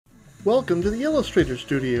Welcome to the Illustrator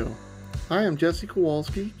Studio. I am Jesse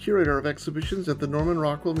Kowalski, curator of exhibitions at the Norman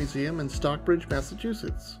Rockwell Museum in Stockbridge,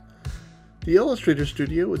 Massachusetts. The Illustrator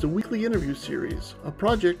Studio is a weekly interview series, a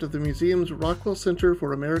project of the museum's Rockwell Center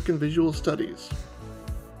for American Visual Studies.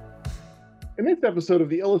 In this episode of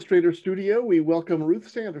the Illustrator Studio, we welcome Ruth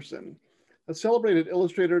Sanderson, a celebrated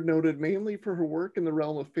illustrator noted mainly for her work in the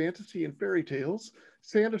realm of fantasy and fairy tales.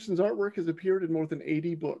 Sanderson's artwork has appeared in more than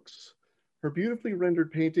 80 books. Her beautifully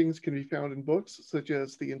rendered paintings can be found in books such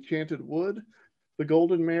as The Enchanted Wood, The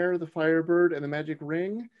Golden Mare, The Firebird, and the Magic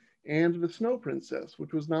Ring, and The Snow Princess,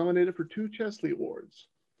 which was nominated for 2 Chesley Awards.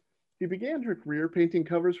 She began her career painting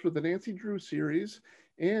covers for the Nancy Drew series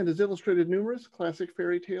and has illustrated numerous classic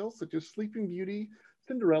fairy tales such as Sleeping Beauty,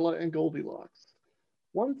 Cinderella, and Goldilocks.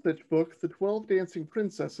 One such book, The 12 Dancing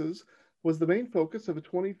Princesses, was the main focus of a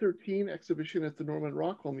 2013 exhibition at the Norman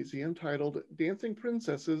Rockwell Museum titled Dancing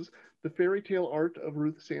Princesses, The Fairy Tale Art of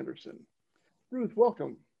Ruth Sanderson. Ruth,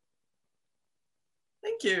 welcome.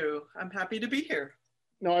 Thank you. I'm happy to be here.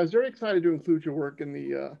 Now, I was very excited to include your work in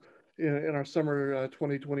the in our summer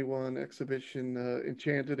 2021 exhibition,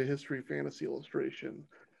 Enchanted, A History of Fantasy Illustration.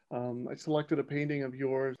 I selected a painting of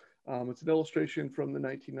yours. It's an illustration from the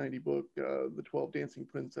 1990 book, The 12 Dancing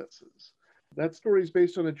Princesses. That story is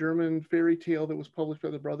based on a German fairy tale that was published by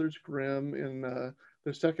the Brothers Grimm in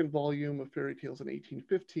their second volume of fairy tales in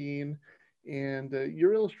 1815. And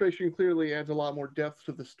your illustration clearly adds a lot more depth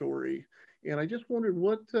to the story. And I just wondered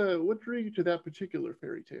what drew you to that particular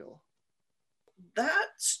fairy tale? That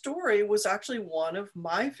story was actually one of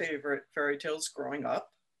my favorite fairy tales growing up.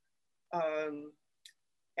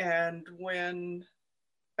 And when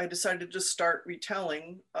I decided to start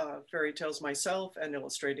retelling fairy tales myself and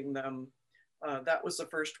illustrating them, that was the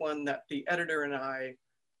first one that the editor and I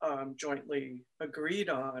jointly agreed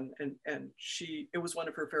on, and it was one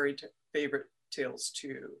of her favorite tales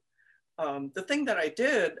too. The thing that I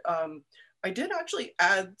did actually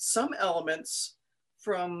add some elements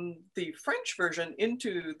from the French version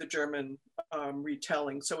into the German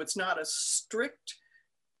retelling, so it's not a strict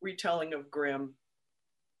retelling of Grimm.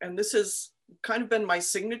 And this has kind of been my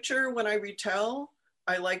signature when I retell.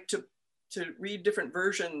 I like to read different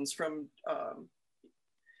versions from,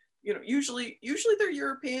 usually they're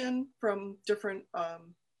European, from different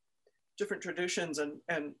traditions,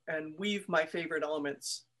 and weave my favorite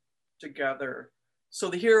elements together. So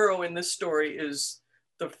the hero in this story is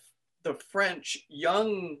the French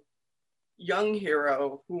young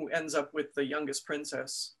hero who ends up with the youngest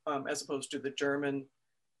princess, as opposed to the German,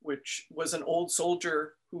 which was an old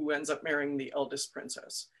soldier who ends up marrying the eldest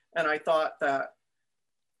princess. And I thought that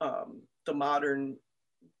the modern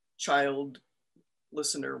child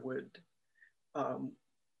listener would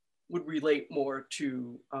relate more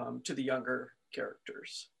to the younger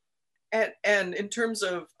characters. And in terms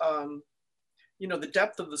of the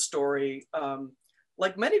depth of the story,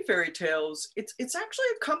 like many fairy tales, it's actually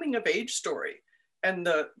a coming of age story. And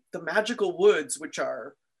the magical woods, which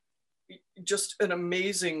are just an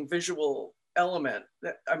amazing visual element.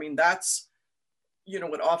 That's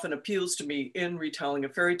what often appeals to me in retelling a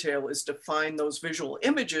fairy tale, is to find those visual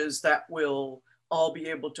images that will all be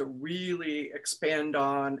able to really expand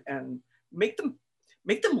on and make them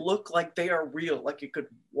look like they are real, like you could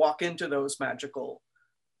walk into those magical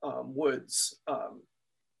woods.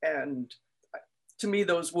 And to me,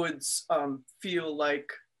 those woods feel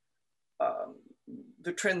like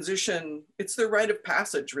the transition. It's the rite of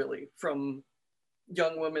passage, really, from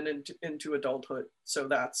young women into adulthood. So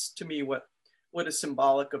that's, to me, what is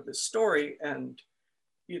symbolic of this story. And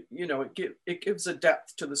it gives a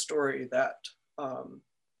depth to the story that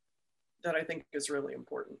I think is really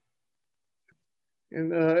important.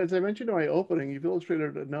 And as I mentioned in my opening, you've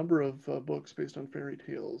illustrated a number of books based on fairy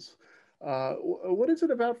tales. What is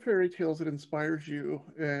it about fairy tales that inspires you,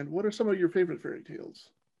 and what are some of your favorite fairy tales?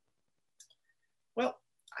 Well,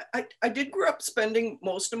 I did grow up spending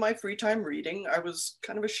most of my free time reading. I was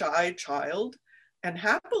kind of a shy child, and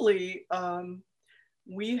happily,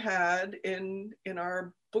 we had in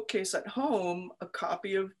our bookcase at home a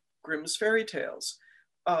copy of Grimm's fairy tales.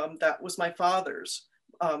 That was my father's.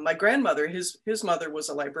 My grandmother, his mother, was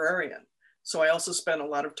a librarian, so I also spent a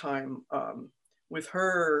lot of time with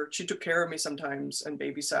her. She took care of me sometimes and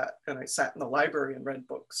babysat, and I sat in the library and read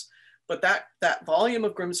books. But that volume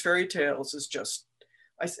of Grimm's fairy tales is just,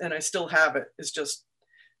 and I still have it, is just,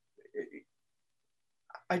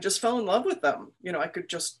 I just fell in love with them. I could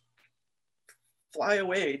just fly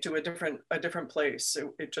away to a different place.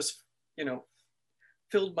 It just,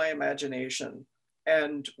 filled my imagination.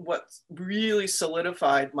 And what really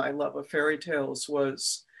solidified my love of fairy tales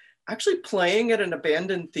was actually playing at an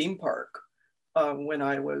abandoned theme park when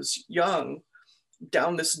I was young,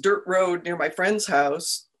 down this dirt road near my friend's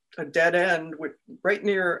house, a dead end right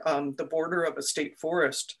near the border of a state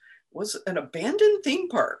forest, was an abandoned theme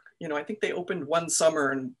park. I think they opened one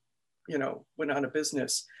summer and, went out of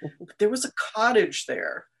business. But there was a cottage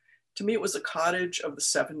there. To me, it was a cottage of the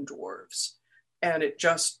Seven Dwarfs. And it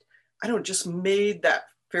just made that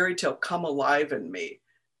fairy tale come alive in me.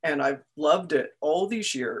 And I've loved it all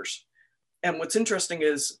these years. And what's interesting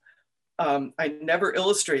is I never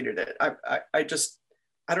illustrated it. I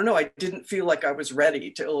don't know, I didn't feel like I was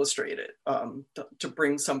ready to illustrate it, to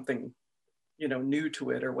bring something, new to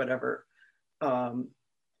it or whatever.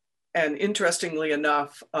 And interestingly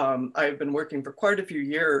enough, I've been working for quite a few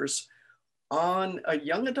years on a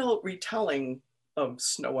young adult retelling of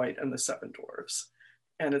Snow White and the Seven Dwarfs.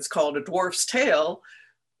 And it's called A Dwarf's Tale,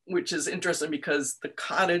 which is interesting because the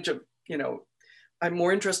cottage of, I'm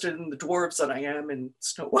more interested in the dwarves than I am in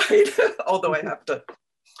Snow White, although I have to,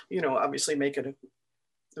 obviously make it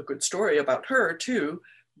a good story about her too.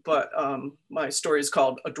 But my story is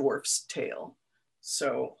called A Dwarf's Tale.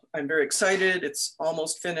 So I'm very excited. It's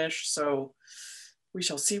almost finished. So we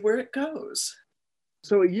shall see where it goes.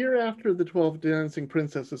 So a year after the 12 Dancing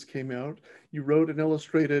Princesses came out, you wrote and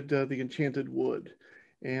illustrated The Enchanted Wood.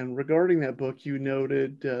 And regarding that book, you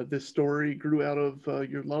noted this story grew out of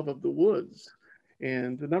your love of the woods.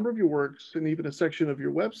 And a number of your works and even a section of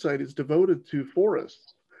your website is devoted to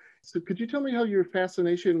forests. So could you tell me how your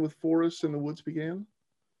fascination with forests and the woods began?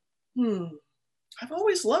 I've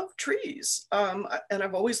always loved trees, and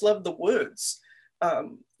I've always loved the woods.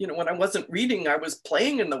 When I wasn't reading, I was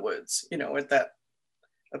playing in the woods, at that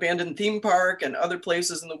abandoned theme park and other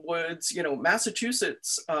places in the woods.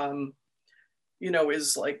 Massachusetts,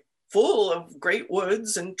 is like full of great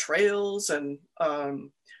woods and trails and,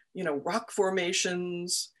 rock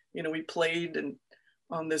formations. We played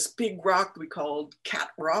on this big rock we called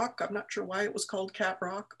Cat Rock. I'm not sure why it was called Cat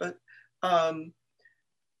Rock, but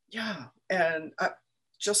yeah. And I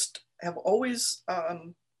just have always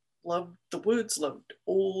loved the woods, loved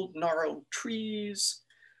old gnarled trees.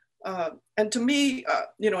 And to me, as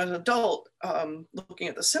an adult, looking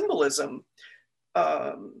at the symbolism,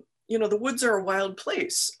 the woods are a wild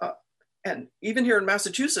place. And even here in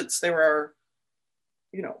Massachusetts, there are,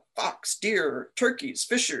 fox, deer, turkeys,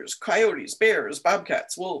 fishers, coyotes, bears,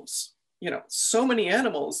 bobcats, wolves, so many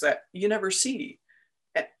animals that you never see.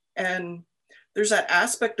 And there's that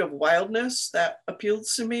aspect of wildness that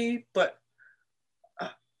appeals to me, but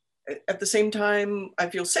at the same time, I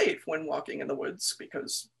feel safe when walking in the woods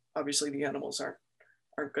because obviously the animals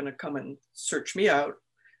aren't going to come and search me out.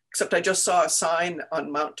 Except I just saw a sign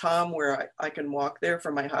on Mount Tom where I can walk there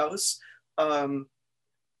from my house,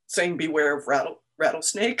 saying "Beware of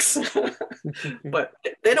rattlesnakes." But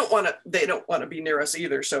they don't want to be near us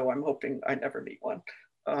either. So I'm hoping I never meet one.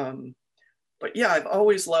 But yeah, I've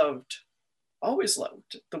always loved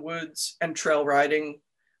the woods and trail riding.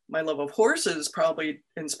 My love of horses probably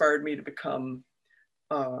inspired me to become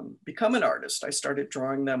an artist. I started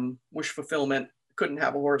drawing them, wish fulfillment. Couldn't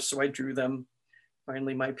have a horse, so I drew them.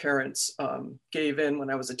 Finally, my parents gave in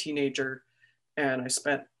when I was a teenager, and I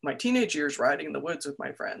spent my teenage years riding in the woods with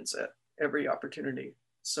my friends at every opportunity.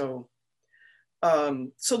 So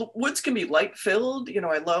the woods can be light filled.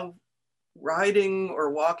 I love riding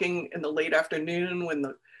or walking in the late afternoon when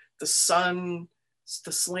the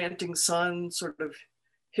slanting sun sort of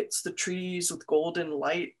hits the trees with golden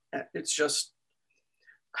light. It's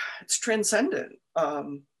transcendent.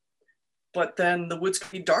 But then the woods can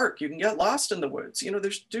be dark. You can get lost in the woods.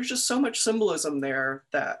 There's just so much symbolism there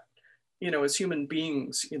that, as human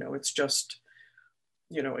beings, it's just,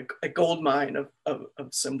 a gold mine of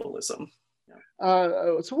symbolism.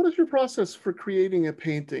 So what is your process for creating a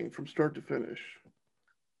painting from start to finish?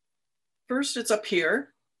 First, it's up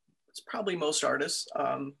here. It's probably most artists.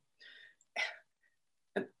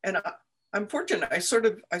 I'm fortunate. I sort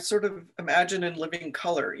of imagine in living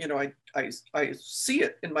color. I see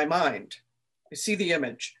it in my mind. I see the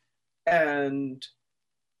image, and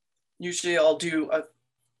usually I'll do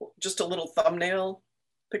just a little thumbnail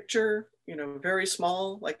picture. Very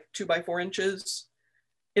small, like 2 by 4 inches,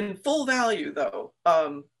 in full value though.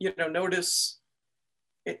 Notice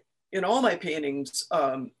it, in all my paintings,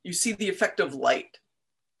 you see the effect of light.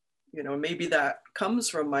 Maybe that comes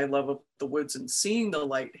from my love of the woods and seeing the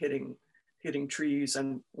light hitting trees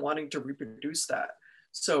and wanting to reproduce that.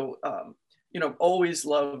 So, I've always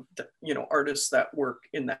loved, artists that work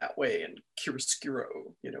in that way, and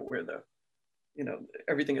chiaroscuro, where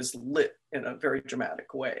everything is lit in a very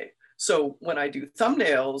dramatic way. So when I do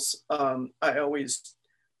thumbnails, I always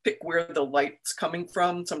pick where the light's coming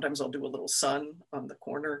from. Sometimes I'll do a little sun on the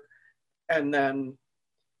corner. and then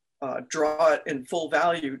draw it in full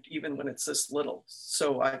value, even when it's this little.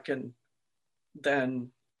 So I can then,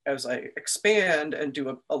 as I expand and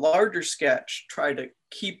do a larger sketch, try to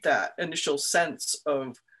keep that initial sense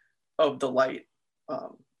of the light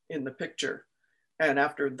in the picture. And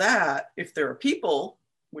after that, if there are people,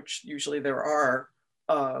 which usually there are,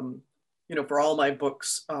 you know, for all my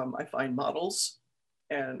books, I find models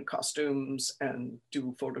and costumes and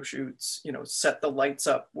do photo shoots, you know, set the lights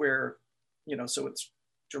up where, you know, so it's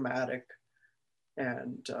dramatic.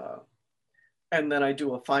 And then I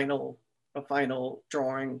do a final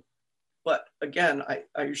drawing. But again, I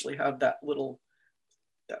usually have that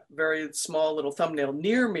very small little thumbnail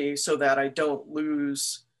near me so that I don't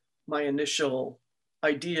lose my initial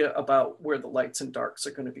idea about where the lights and darks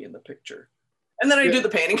are going to be in the picture. And then I do the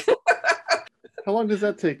painting. How long does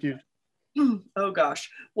that take you? Oh gosh.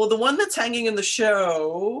 Well, the one that's hanging in the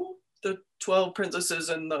show, the 12 princesses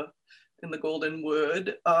in the golden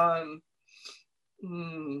wood, I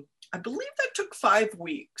believe that took 5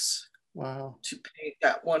 weeks. Wow. To paint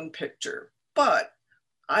that one picture. But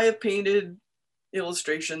I have painted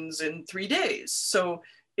illustrations in 3 days. So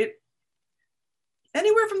it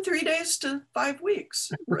anywhere from 3 days to 5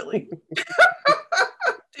 weeks, really.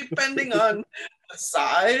 Depending on the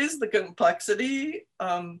size, the complexity,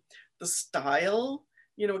 the style.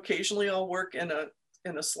 You know, occasionally I'll work in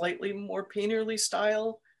a slightly more painterly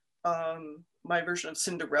style. My version of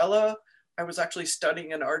Cinderella, I was actually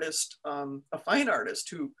studying an artist, a fine artist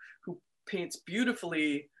who paints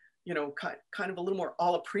beautifully, you know, kind of a little more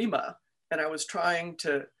alla prima. And I was trying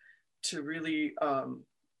to really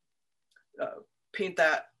paint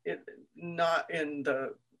that not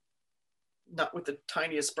with the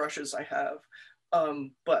tiniest brushes I have,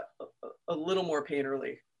 but a little more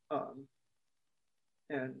painterly.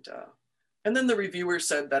 And then the reviewer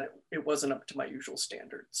said that it wasn't up to my usual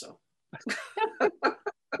standard. So.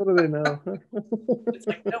 What do they know? It's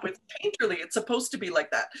like, no, it's painterly. It's supposed to be like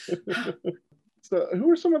that. So who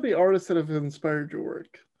are some of the artists that have inspired your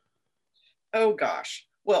work? Oh gosh.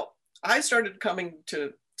 Well, I started coming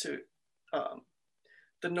to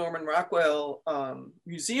the Norman Rockwell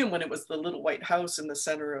Museum when it was the little white house in the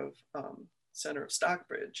center of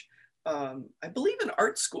Stockbridge. I believe in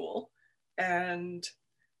art school, and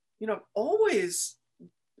you know, always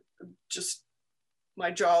just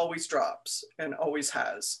my jaw always drops and always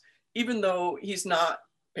has, even though he's not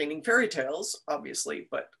painting fairy tales, obviously,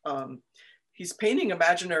 but he's painting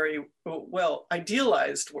imaginary, well,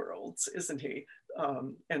 idealized worlds, isn't he?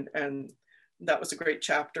 And that was a great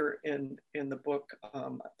chapter in the book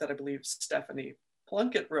that I believe Stephanie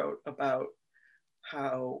Plunkett wrote about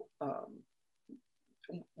how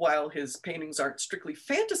while his paintings aren't strictly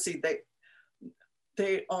fantasy,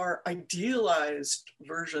 they are idealized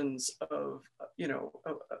versions of, you know,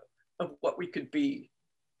 of what we could be.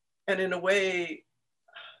 And in a way,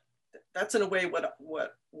 that's in a way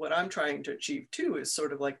what I'm trying to achieve too, is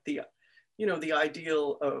sort of like the, you know, the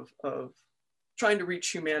ideal of trying to reach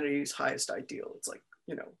humanity's highest ideal. It's like,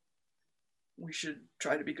 you know, we should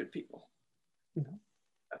try to be good people. Mm-hmm.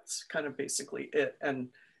 That's kind of basically it.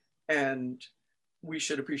 And we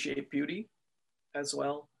should appreciate beauty as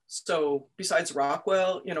well. So besides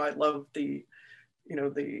Rockwell, you know, I love the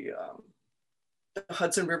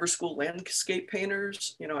Hudson River School landscape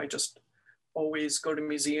painters. You know, I just always go to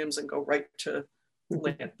museums and go right to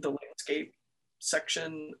the landscape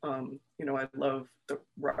section. You know, I love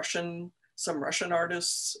some Russian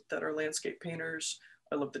artists that are landscape painters.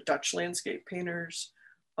 I love the Dutch landscape painters.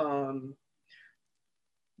 The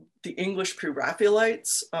English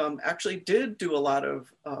Pre-Raphaelites actually did do a lot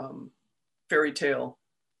of fairy tale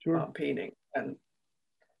painting, and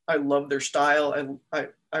I love their style.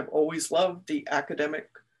 I've always loved the academic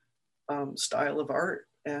style of art,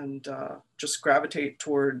 and just gravitate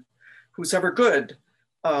toward who's ever good,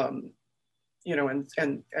 you know,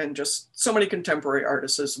 and just so many contemporary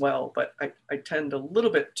artists as well. But I tend a little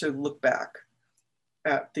bit to look back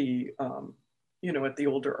at the you know, at the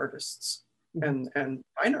older artists and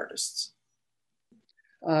fine artists.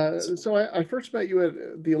 So I first met you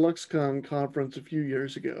at the Luxcon conference a few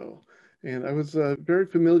years ago, and I was very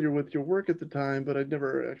familiar with your work at the time, but I'd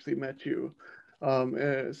never actually met you.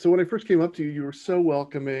 So when I first came up to you, you were so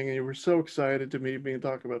welcoming and you were so excited to meet me and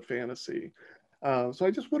talk about fantasy. So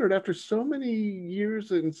I just wondered, after so many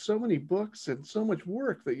years and so many books and so much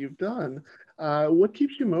work that you've done, what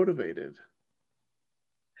keeps you motivated?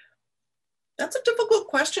 That's a difficult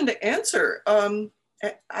question to answer.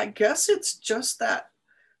 I guess it's just that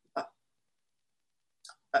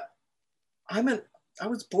I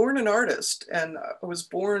was born an artist, and I was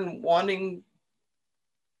born wanting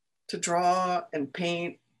to draw and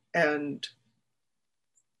paint and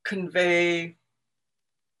convey,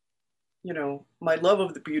 you know, my love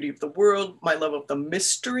of the beauty of the world, my love of the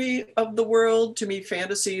mystery of the world. To me,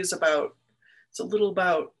 fantasy is about, it's a little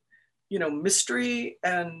about, you know, mystery.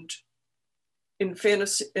 And in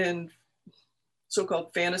fantasy, in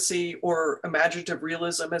so-called fantasy or imaginative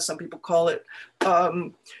realism, as some people call it,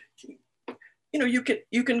 you know,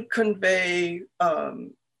 you can convey,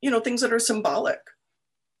 you know, things that are symbolic.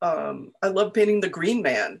 I love painting the Green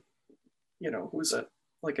Man, you know, who's a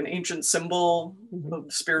like an ancient symbol of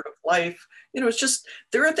the spirit of life. You know, it's just,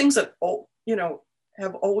 there are things that, you know,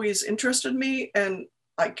 have always interested me, and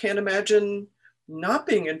I can't imagine not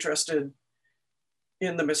being interested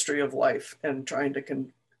in the mystery of life and trying to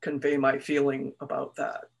convey my feeling about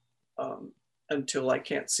that, until I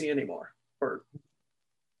can't see anymore or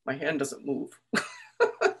my hand doesn't move.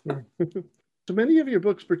 So many of your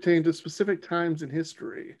books pertain to specific times in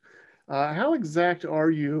history. How exact are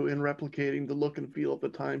you in replicating the look and feel of the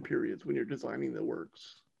time periods when you're designing the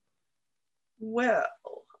works? Well,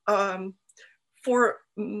 for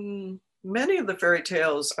many of the fairy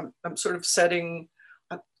tales, I'm sort of setting,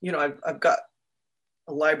 you know, I've got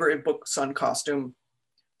a library of books on costume.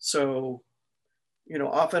 So, you know,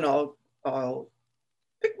 often I'll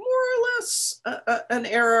pick more or less an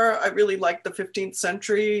era. I really like the 15th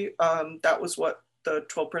century. That was what the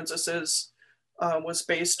 12 Princesses was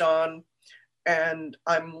based on. And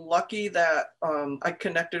I'm lucky that I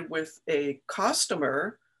connected with a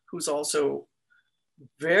costumer who's also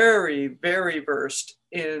very, very versed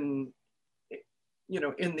in, you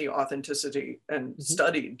know, in the authenticity and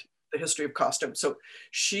studied the history of costume. So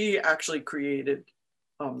she actually created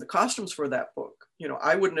the costumes for that book. You know,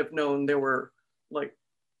 I wouldn't have known there were like,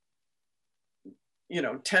 you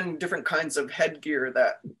know, 10 different kinds of headgear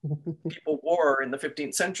that people wore in the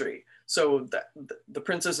 15th century. So that the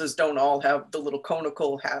princesses don't all have the little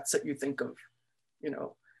conical hats that you think of, you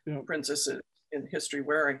know, princesses in history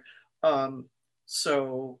wearing.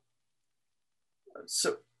 So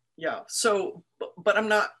yeah. So, but I'm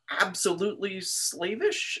not absolutely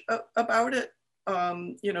slavish about it.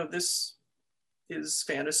 You know, this is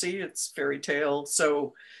fantasy, it's fairy tale.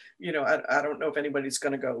 So, you know, I don't know if anybody's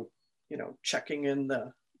going to go, you know, checking in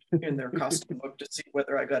their costume book to see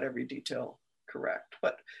whether I got every detail correct.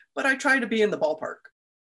 But I try to be in the ballpark.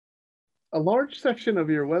 A large section of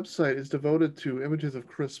your website is devoted to images of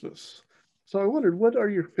Christmas. So I wondered, what are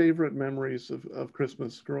your favorite memories of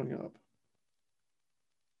Christmas growing up?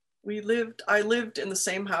 I lived in the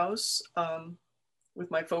same house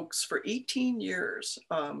with my folks for 18 years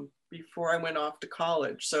before I went off to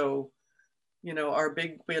college. So, you know,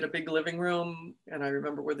 we had a big living room, and I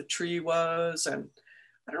remember where the tree was, and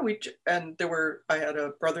I don't know, I had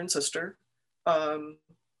a brother and sister.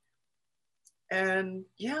 And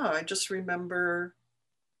yeah, I just remember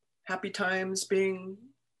happy times being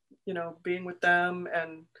with them.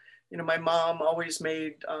 And, you know, my mom always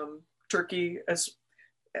made turkey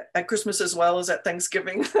at Christmas as well as at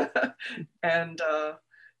Thanksgiving. And,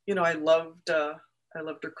 you know, I loved her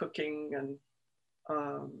cooking, and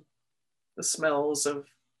the smells of,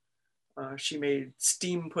 she made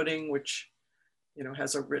steam pudding, which, you know,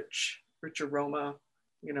 has a rich aroma.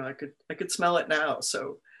 You know, I could smell it now.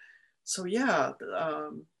 So yeah,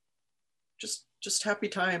 just happy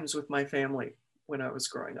times with my family when I was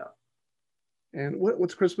growing up. And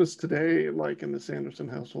what's Christmas today like in the Sanderson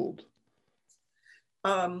household?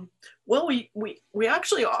 Well, we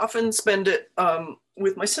actually often spend it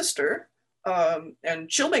with my sister,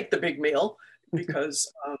 and she'll make the big meal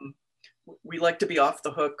because we like to be off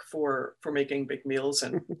the hook for making big meals,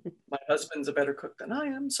 and my husband's a better cook than I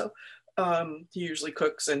am, so he usually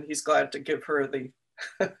cooks, and he's glad to give her the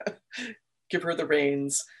give her the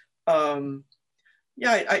reins.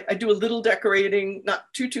 Yeah, I do a little decorating, not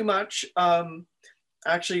too much.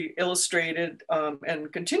 Actually illustrated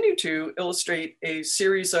and continue to illustrate a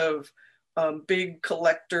series of big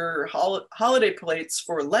collector holiday plates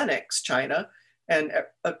for Lenox, China, and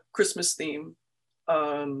a Christmas theme.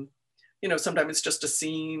 You know, sometimes it's just a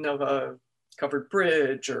scene of a covered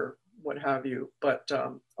bridge or what have you, but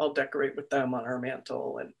I'll decorate with them on our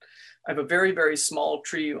mantle. And I have a very, very small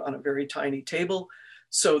tree on a very tiny table,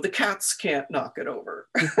 so the cats can't knock it over.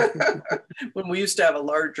 When we used to have a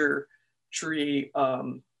larger tree,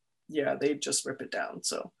 yeah, they just rip it down.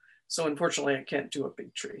 So unfortunately, I can't do a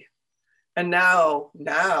big tree. And now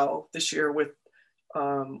this year, with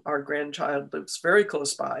our grandchild lives very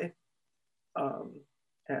close by,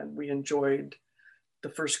 and we enjoyed the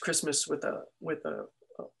first Christmas with a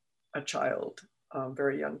child,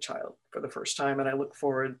 very young child, for the first time, and I look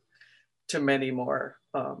forward to many more.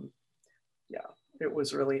 Yeah, it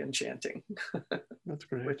was really enchanting. That's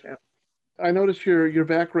great. With him. I noticed your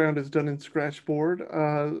background is done in scratchboard.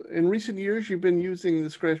 In recent years, you've been using the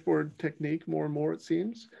scratchboard technique more and more, it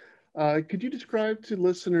seems. Could you describe to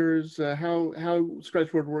listeners how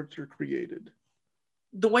scratchboard works are created?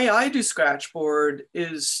 The way I do scratchboard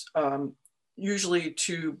is usually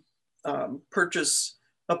to purchase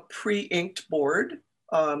a pre-inked board.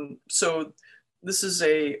 So this is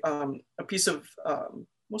a piece of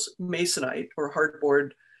masonite or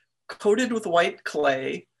hardboard coated with white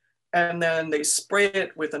clay, and then they spray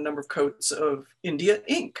it with a number of coats of India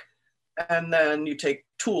ink. And then you take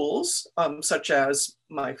tools, such as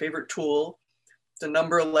my favorite tool, the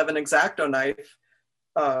number 11 X-Acto knife.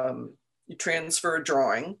 You transfer a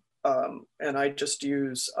drawing, and I just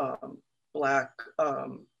use black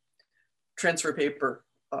transfer paper,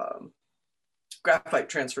 graphite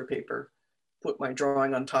transfer paper, put my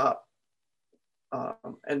drawing on top,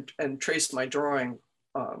 and trace my drawing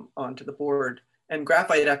onto the board. And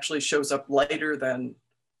graphite actually shows up lighter than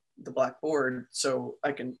the black board, so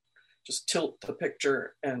I can just tilt the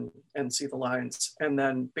picture and see the lines. And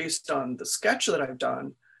then based on the sketch that I've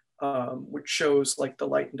done, which shows like the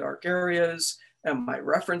light and dark areas and my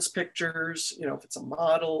reference pictures, you know, if it's a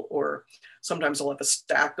model, or sometimes I'll have a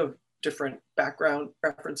stack of different background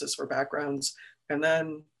references for backgrounds. And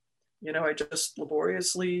then, you know, I just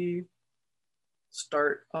laboriously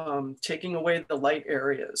start taking away the light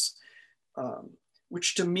areas,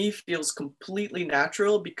 which to me feels completely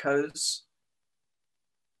natural, because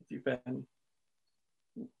if you've been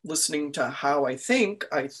listening to how I think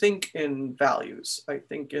in values, I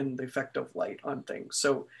think in the effect of light on things.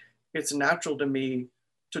 So it's natural to me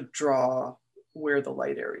to draw where the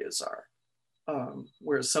light areas are.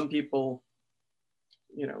 Whereas some people,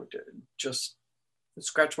 you know, just the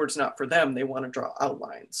scratchboard's not for them. They want to draw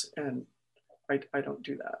outlines, and I don't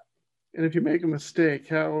do that. And if you make a mistake,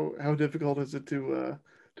 how difficult is it to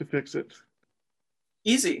fix it?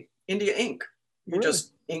 Easy. India ink. You Really?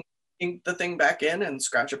 just ink the thing back in and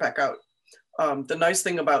scratch it back out. The nice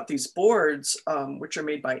thing about these boards, which are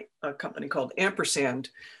made by a company called Ampersand,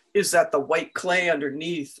 is that the white clay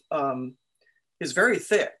underneath is very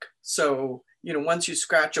thick. So, you know, once you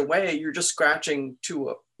scratch away, you're just scratching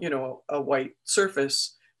to a white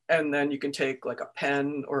surface, and then you can take like a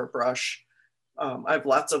pen or a brush. I have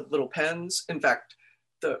lots of little pens. In fact,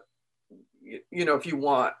 if you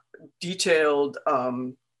want detailed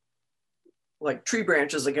like tree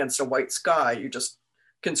branches against a white sky, you just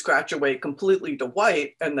can scratch away completely to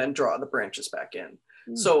white and then draw the branches back in.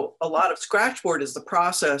 So a lot of scratchboard is the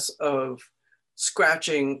process of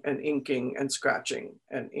scratching and inking and scratching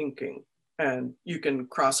and inking, and you can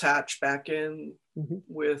cross hatch back in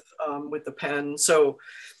with the pen. So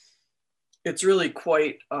it's really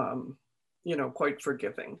quite quite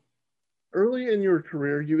forgiving. Early in your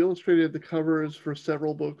career, you illustrated the covers for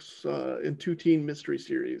several books in two teen mystery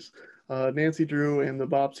series, Nancy Drew and the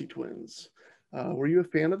Bobbsey Twins. Were you a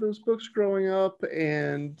fan of those books growing up?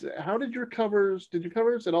 And how did your covers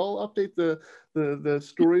at all update the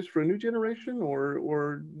stories for a new generation,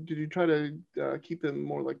 or did you try to keep them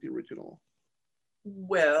more like the original?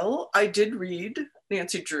 Well, I did read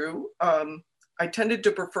Nancy Drew. I tended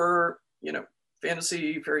to prefer,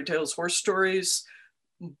 fantasy, fairy tales, horse stories,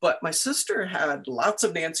 but my sister had lots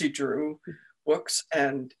of Nancy Drew books,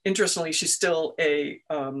 and interestingly, she's still a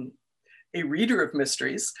reader of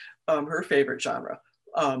mysteries, her favorite genre.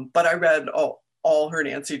 But I read all her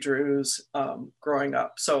Nancy Drews growing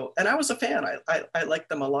up. So, and I was a fan. I liked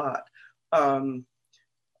them a lot.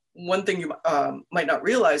 One thing you might not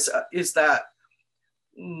realize is that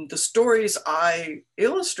the stories I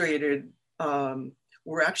illustrated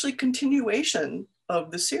were actually continuation of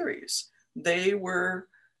the series. They were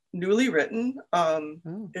newly written.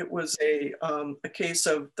 It was a case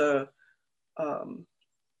of it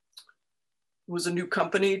was a new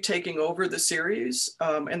company taking over the series,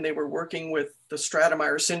 and they were working with the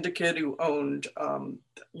Stratemeyer Syndicate, who owned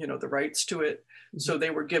the rights to it. So they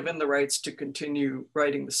were given the rights to continue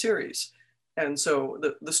writing the series. And so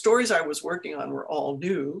the stories I was working on were all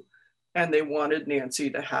new, and they wanted Nancy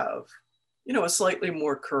to have, a slightly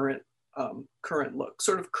more current look,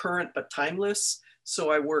 sort of current but timeless.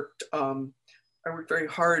 So I worked very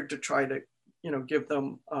hard to try to, give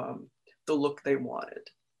them the look they wanted.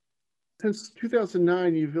 Since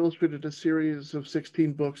 2009, you've illustrated a series of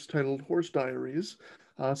 16 books titled Horse Diaries,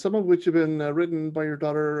 some of which have been written by your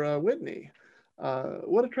daughter, Whitney.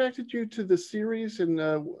 What attracted you to the series, and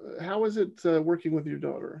how is it working with your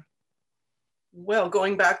daughter? Well,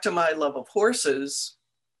 going back to my love of horses,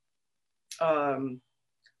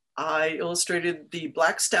 I illustrated the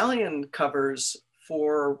Black Stallion covers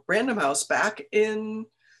for Random House back in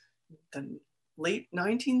the late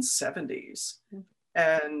 1970s.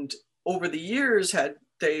 And over the years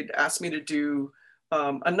they'd asked me to do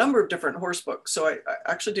a number of different horse books. So I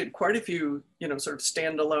actually did quite a few, sort of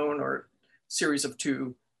standalone or series of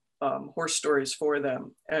 2 horse stories for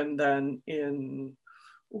them. And then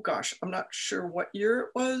oh gosh, I'm not sure what year it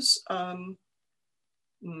was.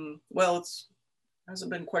 Well, it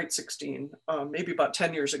hasn't been quite 16, maybe about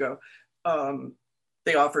 10 years ago.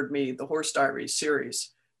 They offered me the Horse Diaries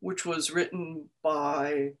series, which was written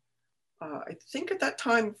by, I think at that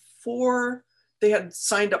time, they had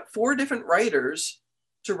signed up 4 different writers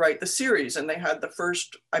to write the series. And they had the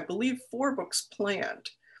first, I believe, 4 books planned.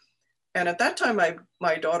 And at that time,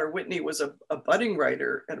 my daughter Whitney was a budding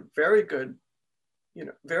writer and a very good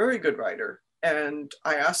writer. And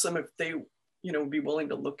I asked them if they, would be willing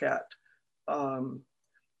to look at,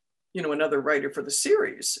 another writer for the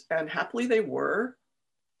series. And happily they were.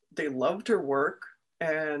 They loved her work,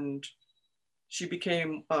 and she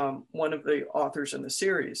became one of the authors in the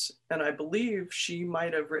series. And I believe she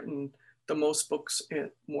might have written the more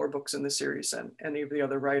books in the series than any of the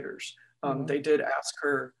other writers. They did ask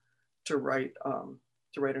her to write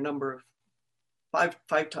a number of five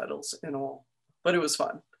titles in all, but it was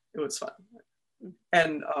fun.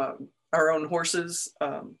 And our own horses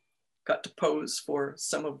got to pose for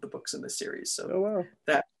some of the books in the series. So wow.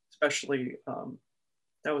 that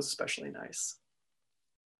was especially nice.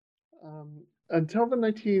 Until the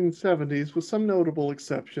 1970s, with some notable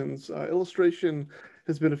exceptions, illustration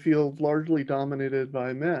has been a field largely dominated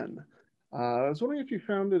by men. I was wondering if you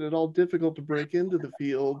found it at all difficult to break into the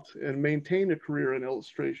field and maintain a career in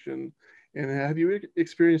illustration, and have you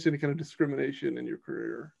experienced any kind of discrimination in your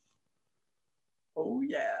career? Oh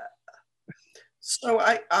yeah. So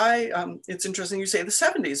I it's interesting you say the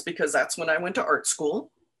 70s, because that's when I went to art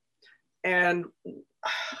school. And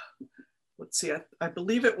let's see, I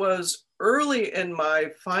believe it was early in my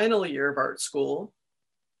final year of art school.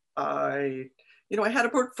 I had a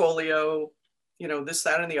portfolio, this,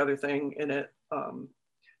 that, and the other thing in it.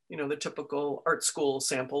 The typical art school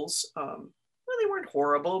samples. Well, they weren't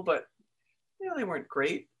horrible, but they weren't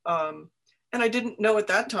great. And I didn't know at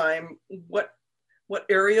that time what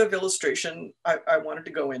area of illustration I wanted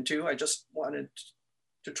to go into. I just wanted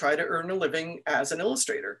to try to earn a living as an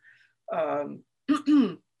illustrator.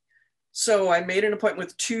 So I made an appointment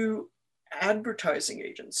with 2 advertising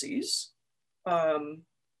agencies.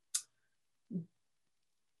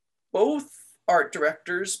 Both art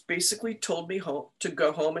directors basically told me to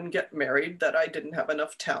go home and get married, that I didn't have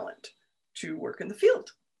enough talent to work in the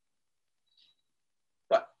field.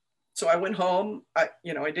 So I went home. I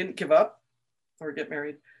didn't give up or get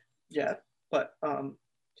married yet, but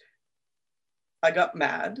I got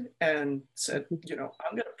mad and said, I'm going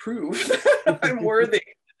to prove that I'm worthy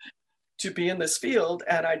to be in this field.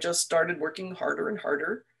 And I just started working harder and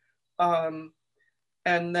harder.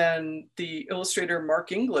 And then the illustrator,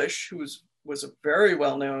 Mark English, who was a very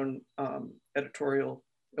well-known editorial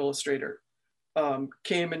illustrator,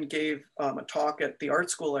 came and gave a talk at the art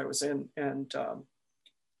school I was in, and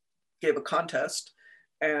gave a contest.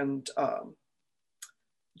 And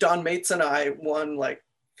Don Mates and I won like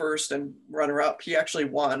first and runner-up. He actually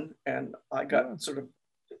won, and I got sort of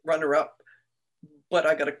runner-up. But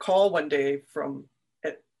I got a call one day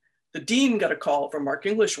the dean got a call from Mark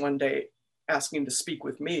English one day asking to speak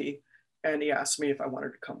with me, and he asked me if I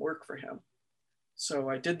wanted to come work for him. So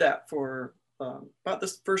I did that for about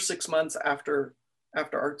the first 6 months after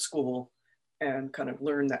art school, and kind of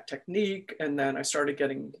learned that technique. And then I started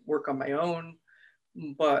getting work on my own.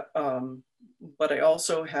 But I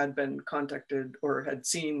also had been contacted or had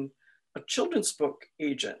seen a children's book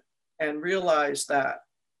agent and realized that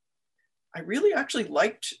I really actually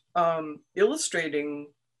liked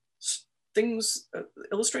illustrating things,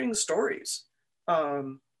 illustrating stories,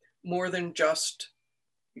 more than just,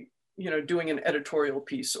 doing an editorial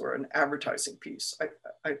piece or an advertising piece.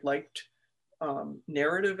 I liked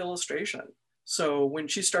narrative illustration. So when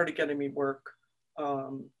she started getting me work,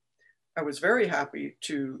 I was very happy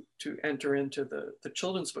to enter into the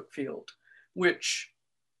children's book field, which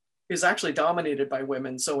is actually dominated by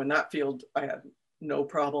women. So in that field, I had no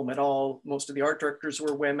problem at all. Most of the art directors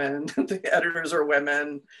were women, the editors are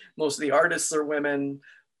women, most of the artists are women,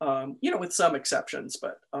 with some exceptions,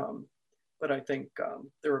 but I think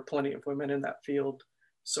there were plenty of women in that field.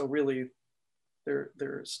 So really,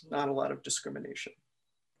 there's not a lot of discrimination.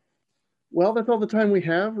 Well, that's all the time we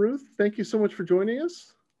have. Ruth, thank you so much for joining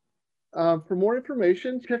us. For more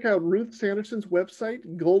information, check out Ruth Sanderson's website,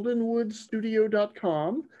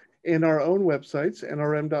 goldenwoodstudio.com, and our own websites,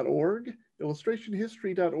 nrm.org,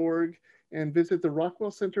 illustrationhistory.org, and visit the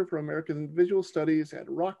Rockwell Center for American Visual Studies at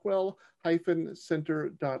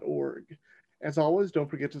rockwell-center.org. As always, don't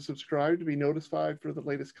forget to subscribe to be notified for the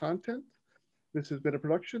latest content. This has been a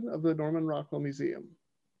production of the Norman Rockwell Museum.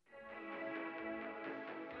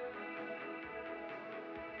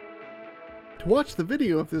 To watch the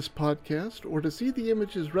video of this podcast or to see the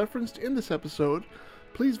images referenced in this episode,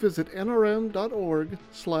 please visit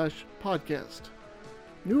nrm.org/podcast.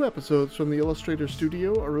 New episodes from the Illustrator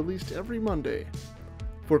Studio are released every Monday.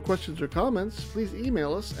 For questions or comments, please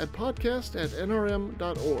email us at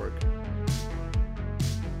podcast@nrm.org.